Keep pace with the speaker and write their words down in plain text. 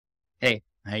Hey,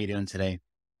 how you doing today?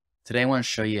 Today I want to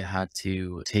show you how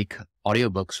to take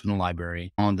audiobooks from the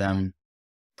library, download them,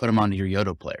 put them onto your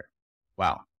Yoto player.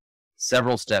 Wow.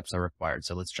 Several steps are required,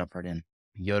 so let's jump right in.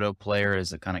 Yoto player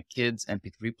is a kind of kids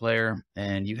MP3 player,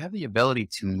 and you have the ability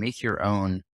to make your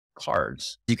own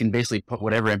cards. You can basically put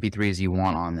whatever MP3s you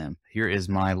want on them. Here is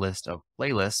my list of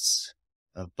playlists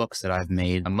of books that I've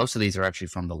made. And most of these are actually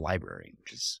from the library,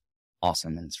 which is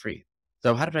awesome and it's free.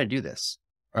 So how did I do this?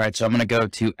 All right, so I'm going to go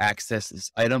to access this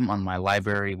item on my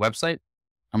library website.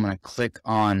 I'm going to click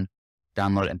on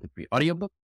download MP3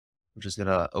 audiobook, which is going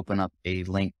to open up a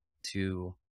link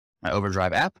to my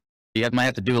Overdrive app. You might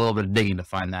have to do a little bit of digging to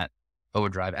find that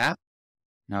Overdrive app.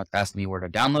 Now it's asking me where to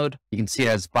download. You can see it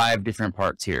has 5 different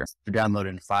parts here. To download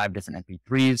in 5 different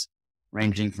MP3s,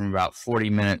 ranging from about 40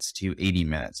 minutes to 80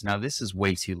 minutes. Now this is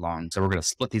way too long, so we're going to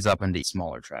split these up into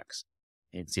smaller tracks.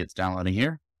 You can see it's downloading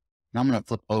here. Now I'm going to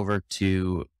flip over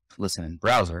to listen in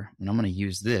browser, and I'm going to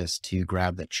use this to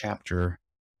grab the chapter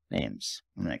names.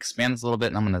 I'm going to expand this a little bit,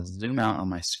 and I'm going to zoom out on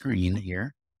my screen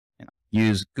here and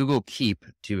use Google Keep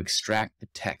to extract the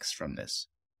text from this.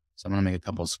 So I'm going to make a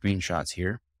couple of screenshots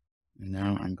here. And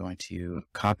now I'm going to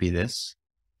copy this,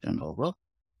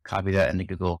 copy that into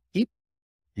Google Keep,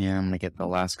 and I'm going to get the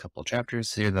last couple of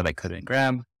chapters here that I couldn't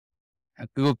grab. Now,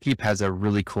 Google Keep has a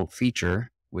really cool feature,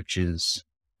 which is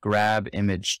grab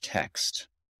image text.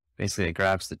 Basically, it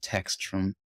grabs the text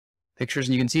from pictures,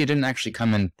 and you can see it didn't actually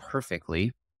come in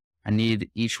perfectly. I need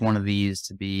each one of these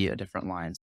to be a different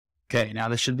line. Okay, now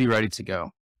this should be ready to go.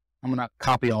 I'm going to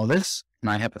copy all this, and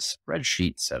I have a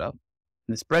spreadsheet set up.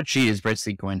 And the spreadsheet is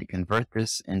basically going to convert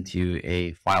this into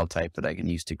a file type that I can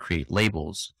use to create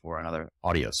labels for another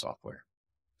audio software.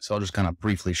 So I'll just kind of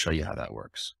briefly show you how that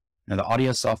works. Now, the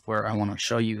audio software I want to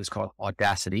show you is called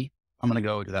Audacity. I'm going to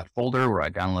go to that folder where I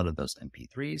downloaded those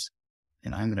MP3s,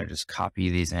 and I'm going to just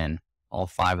copy these in, all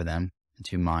 5 of them,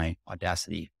 into my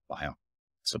Audacity file.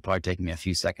 So it'll probably take me a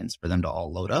few seconds for them to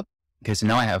all load up. Okay, so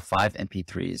now I have 5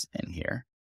 MP3s in here.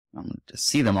 I'm going to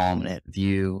see them all. I'm going to hit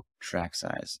View, Track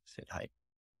Size, Fit Height.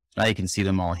 Now you can see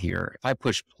them all here. If I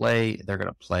push play, they're going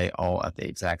to play all at the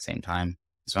exact same time.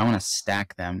 So I'm going to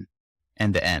stack them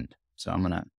end to end. So I'm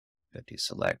going to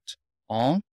select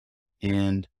all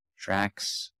and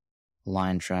tracks,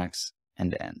 line tracks, end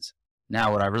to ends.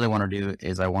 Now what I really want to do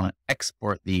is I want to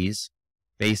export these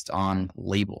based on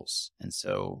labels. And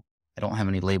so I don't have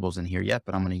any labels in here yet,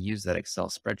 but I'm going to use that Excel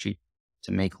spreadsheet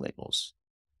to make labels.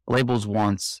 Labels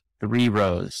wants 3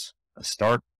 rows, a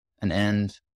start, an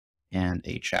end, and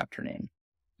a chapter name.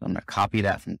 So I'm going to copy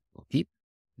that from Google Keep.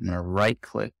 I'm going to right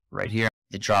click right here.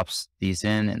 It drops these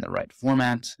in the right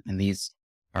format, and these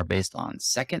are based on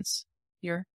seconds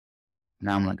here.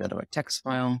 Now I'm going to go to a text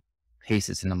file, paste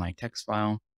this into my text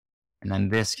file, and then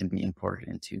this can be imported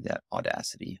into that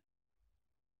Audacity.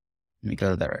 Let me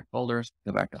go to that right folder,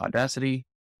 go back to Audacity.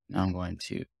 Now I'm going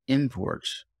to import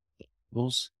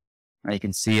labels. Now you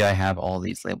can see I have all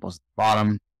these labels at the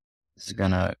bottom. This is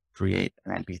going to create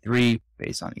an MP3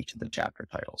 based on each of the chapter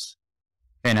titles.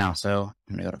 Okay, now, so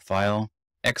I'm going to go to File,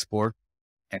 Export,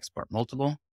 Export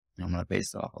Multiple, and I'm going to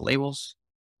base it off of labels,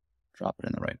 drop it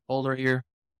in the right folder here.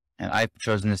 And I've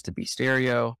chosen this to be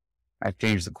stereo. I've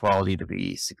changed the quality to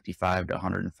be 65 to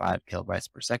 105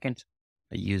 kilobytes per second.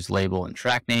 I use label and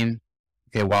track name.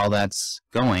 Okay, while that's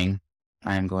going,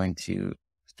 I am going to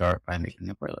start by making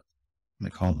a playlist. I'm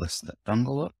going to call this the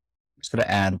Dungle Up. I'm just going to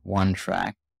add 1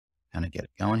 track, kind of get it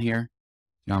going here.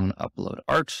 Now I'm going to upload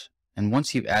art. And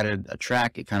once you've added a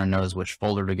track, it kind of knows which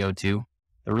folder to go to.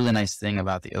 The really nice thing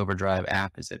about the Overdrive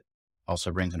app is it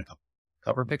also brings in a couple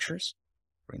cover pictures.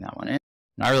 Bring that one in.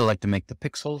 And I really like to make the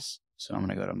pixels. So I'm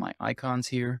going to go to my icons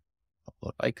here,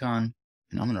 upload icon,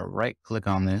 and I'm going to right click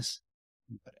on this,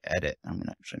 but edit. I'm going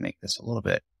to actually make this a little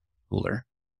bit cooler.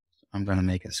 So I'm going to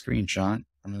make a screenshot,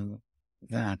 remove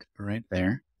that right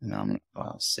there. And now I'm going to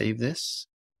I'll save this,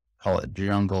 call it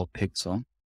Jungle Pixel.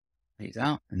 These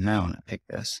out. And now I'm going to pick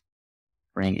this,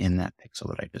 bring in that pixel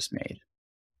that I just made.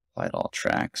 Apply to all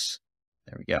tracks.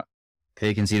 There we go. Okay,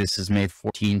 you can see this has made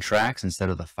 14 tracks instead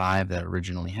of the 5 that I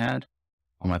originally had.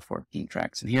 All my 14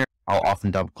 tracks in here. I'll often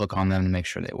double click on them to make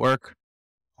sure they work.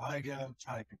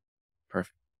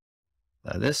 Perfect.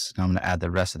 This, now I'm going to add the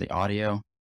rest of the audio.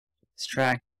 This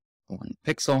track, 1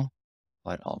 pixel,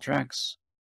 apply to all tracks.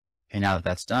 Okay, now that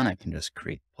that's done, I can just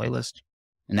create a playlist.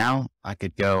 And now I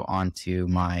could go onto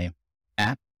my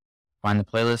app, find the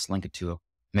playlist, link it to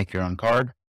make your own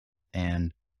card,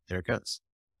 and there it goes.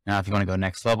 Now, if you want to go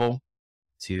next level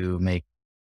to make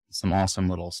some awesome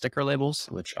little sticker labels,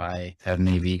 which I have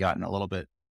maybe gotten a little bit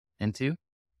into,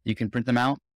 you can print them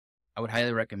out. I would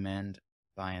highly recommend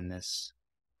buying this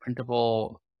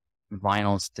printable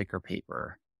vinyl sticker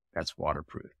paper that's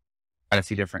waterproof. Got a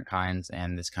few different kinds,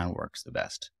 and this kind of works the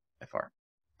best by far.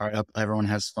 All right, hope everyone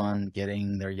has fun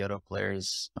getting their Yoto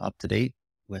players up to date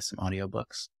with some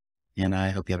audiobooks, and I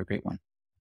hope you have a great one.